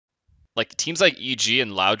Like, teams like EG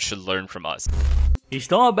and Loud should learn from us.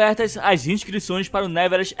 Estão abertas as inscrições para o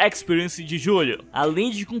Neverest Experience de julho.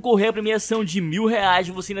 Além de concorrer à premiação de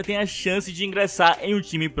R$1.000, você ainda tem a chance de ingressar em um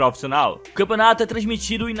time profissional. O campeonato é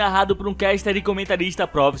transmitido e narrado por um caster e comentarista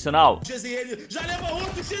profissional. Já leva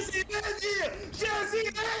outro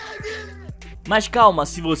Mas calma,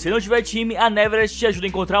 se você não tiver time, a Neverest te ajuda a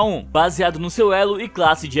encontrar um, baseado no seu elo e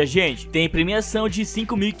classe de agente. Tem premiação de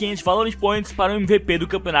 5.500 Valorant Points para o MVP do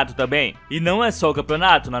campeonato também. E não é só o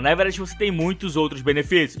campeonato, na Neverest você tem muitos outros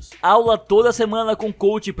benefícios. Aula toda semana com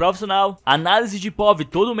coach profissional, análise de POV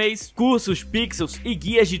todo mês, cursos, pixels e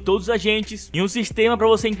guias de todos os agentes, e um sistema para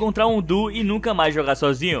você encontrar um duo e nunca mais jogar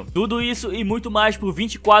sozinho. Tudo isso e muito mais por R$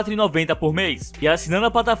 24,90 por mês. E assinando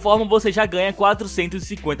a plataforma você já ganha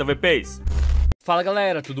 450 VPs. Fala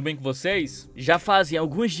galera, tudo bem com vocês? Já fazem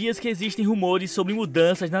alguns dias que existem rumores sobre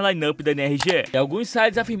mudanças na lineup da NRG, e alguns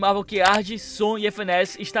sites afirmavam que Ard, Som e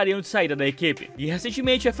FNS estariam de saída da equipe. E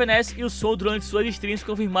recentemente o FNS e o Som durante suas streams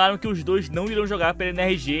confirmaram que os dois não irão jogar pela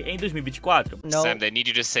NRG em 2024. No. Sam, they need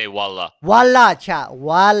you to say Walla. Walla, chat.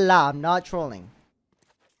 Walla. I'm not trolling.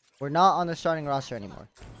 We're not on the starting roster anymore.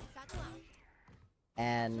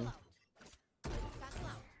 And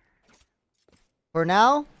for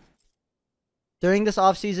now, during this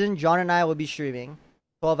off season, John and I will be streaming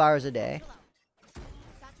 12 hours a day.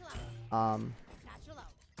 And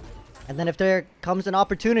then if there comes an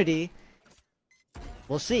opportunity,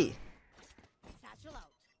 we'll see.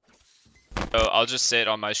 So I'll just say it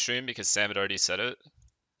on my stream because Sam had already said it.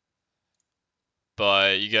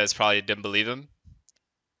 But you guys probably didn't believe him.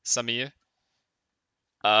 Some of you.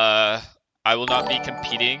 I will not be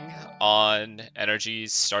competing on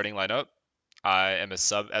Energy's starting lineup. I am a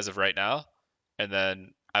sub as of right now. And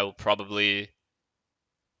then I will probably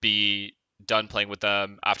be done playing with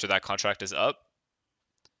them after that contract is up.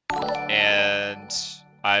 And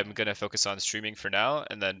I'm going to focus on streaming for now.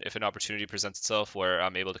 And then if an opportunity presents itself where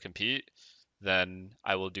I'm able to compete, then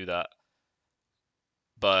I will do that.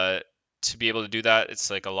 But to be able to do that, it's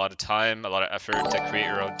like a lot of time, a lot of effort to create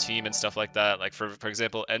your own team and stuff like that. Like for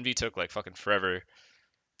example, Envy took like fucking forever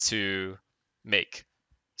to make.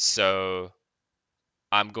 So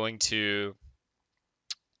I'm going to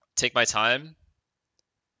take my time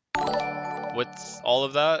with all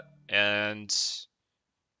of that and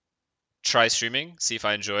try streaming, see if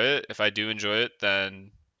I enjoy it. If I do enjoy it,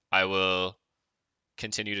 then I will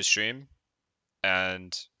continue to stream.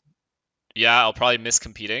 And yeah, I'll probably miss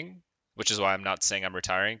competing, which is why I'm not saying I'm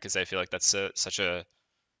retiring, because I feel like that's such a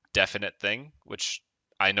definite thing, which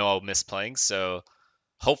I know I'll miss playing. So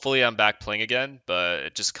hopefully I'm back playing again, but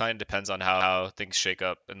it just kind of depends on how things shake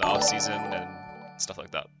up in the off season and stuff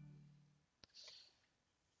like that.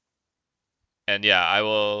 And yeah, I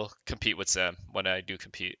will compete with Sam when I do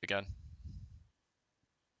compete again.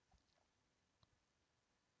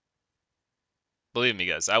 Believe me,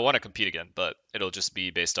 guys, I want to compete again, but it'll just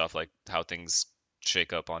be based off like how things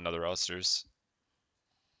shake up on other rosters.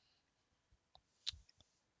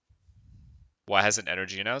 Why hasn't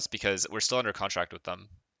Energy announced? Because we're still under contract with them,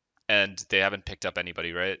 and they haven't picked up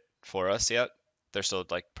anybody right for us yet. They're still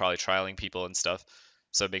like probably trialing people and stuff,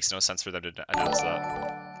 so it makes no sense for them to announce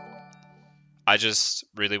that. I just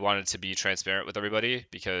really wanted to be transparent with everybody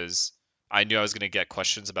because I knew I was going to get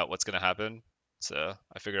questions about what's going to happen, so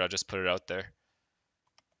I figured I'd just put it out there.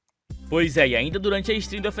 Pois é, e ainda durante a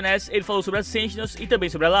stream do FNS, ele falou sobre a Sentinels e também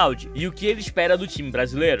sobre a Loud, e o que ele espera do time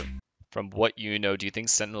brasileiro. From what you know, do you think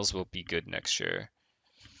Sentinels will be good next year?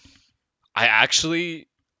 I actually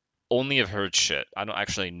only have heard shit. I don't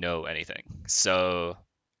actually know anything. So,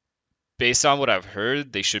 based on what I've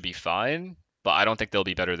heard, they should be fine, but I don't think they'll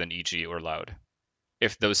be better than EG or Loud.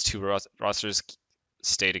 If those two rosters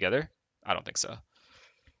stay together, I don't think so.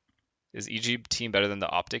 Is EG team better than the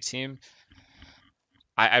Optic team?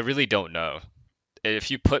 I really don't know.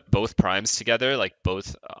 If you put both primes together, like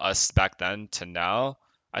both us back then to now,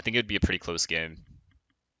 I think it'd be a pretty close game.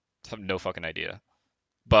 I have no fucking idea.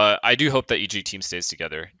 But I do hope that EG team stays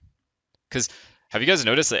together. Because have you guys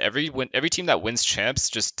noticed that every team that wins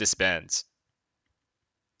champs just disbands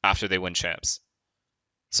after they win champs?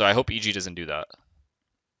 So I hope EG doesn't do that.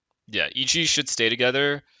 Yeah, EG should stay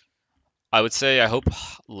together. I would say I hope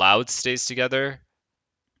Loud stays together,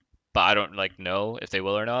 but I don't like know if they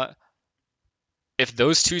will or not. If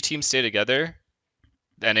those two teams stay together,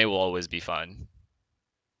 then it will always be fine.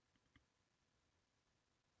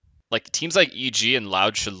 Like teams like EG and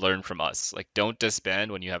Loud should learn from us. Like don't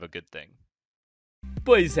disband when you have a good thing.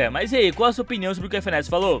 Pois é, mas e aí, qual a sua opinião sobre o que a FNS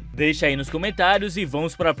falou? Deixa aí nos comentários e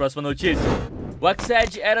vamos para a próxima notícia. O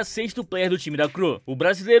Axed era sexto player do time da crew. O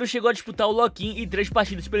brasileiro chegou a disputar o lock-in e 3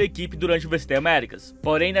 partidas pela equipe durante o VCT Américas.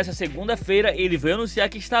 Porém, nessa segunda-feira, ele veio anunciar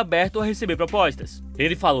que está aberto a receber propostas.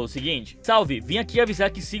 Ele falou o seguinte: "Salve, vim aqui avisar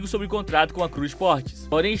que sigo sob contrato com a Crew Esportes.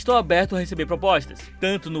 Porém, estou aberto a receber propostas,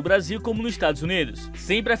 tanto no Brasil como nos Estados Unidos,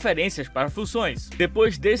 sem preferências para funções.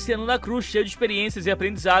 Depois desse ano na Crew cheio de experiências e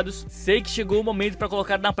aprendizados, sei que chegou o momento para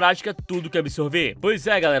colocar na prática tudo que absorver." Pois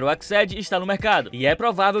é, galera, o Axed está no mercado, e é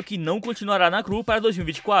provável que não continuará na Crew para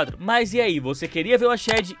 2024. Mas e aí, você queria ver o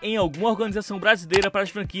Axed em alguma organização brasileira para as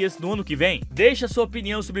franquias no ano que vem? Deixa sua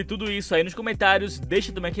opinião sobre tudo isso aí nos comentários,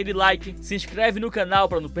 deixa também aquele like, se inscreve no canal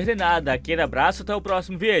para não perder nada, aquele abraço, até o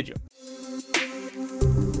próximo vídeo.